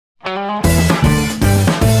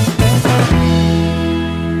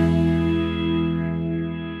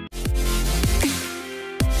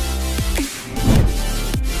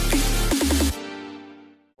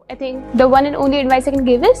think the one and only advice I can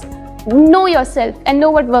give is know yourself and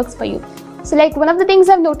know what works for you. So like one of the things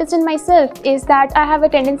I've noticed in myself is that I have a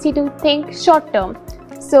tendency to think short term.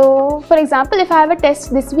 So for example, if I have a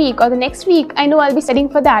test this week or the next week, I know I'll be studying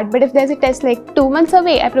for that. But if there's a test like 2 months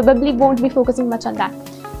away, I probably won't be focusing much on that.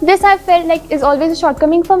 This I felt like is always a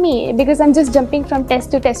shortcoming for me because I'm just jumping from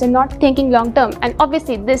test to test and not thinking long term. And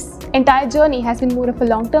obviously this entire journey has been more of a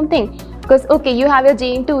long term thing. Because okay, you have your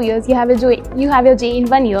J in 2 years, you have your J in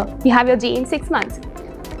 1 year, you have your J in 6 months.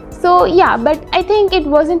 So yeah, but I think it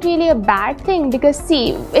wasn't really a bad thing because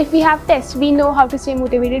see, if we have tests, we know how to stay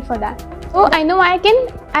motivated for that. So I know I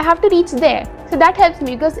have to reach there. So that helps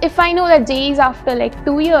me because if I know that J is after like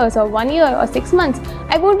 2 years or 1 year or 6 months,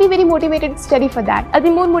 I won't be very motivated to study for that. I'll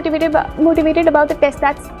be more motivated about the test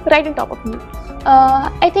that's right on top of me.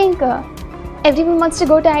 I think everyone wants to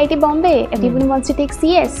go to IIT Bombay, everyone wants to take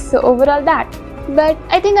CS, so overall that. But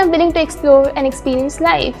I think I'm willing to explore and experience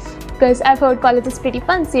life. Because I've heard college is pretty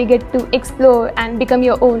fun, so you get to explore and become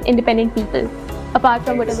your own independent people, apart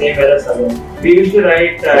from whatever. Same as us. We used to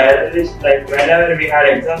write at least like whenever we had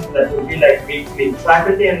exams, that would be like weekly.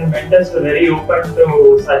 Faculty and the mentors were very open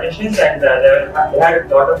to suggestions, and they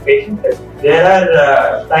had a lot of patience. There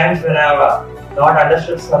are times when I have not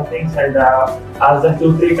understood some things and asked them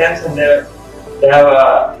 2-3 times, and they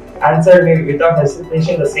have answered me without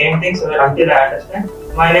hesitation the same thing, so that until I understand.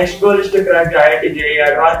 My next goal is to crack IIT JEE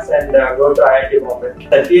Advanced and go to IIT Bombay.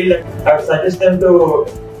 I feel like I would suggest them to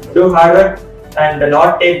do hard work and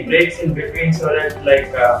not take breaks in between, so that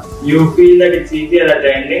like you feel that it's easier at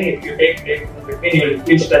the ending. If you take breaks in between, you will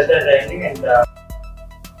feel stressed at the ending, and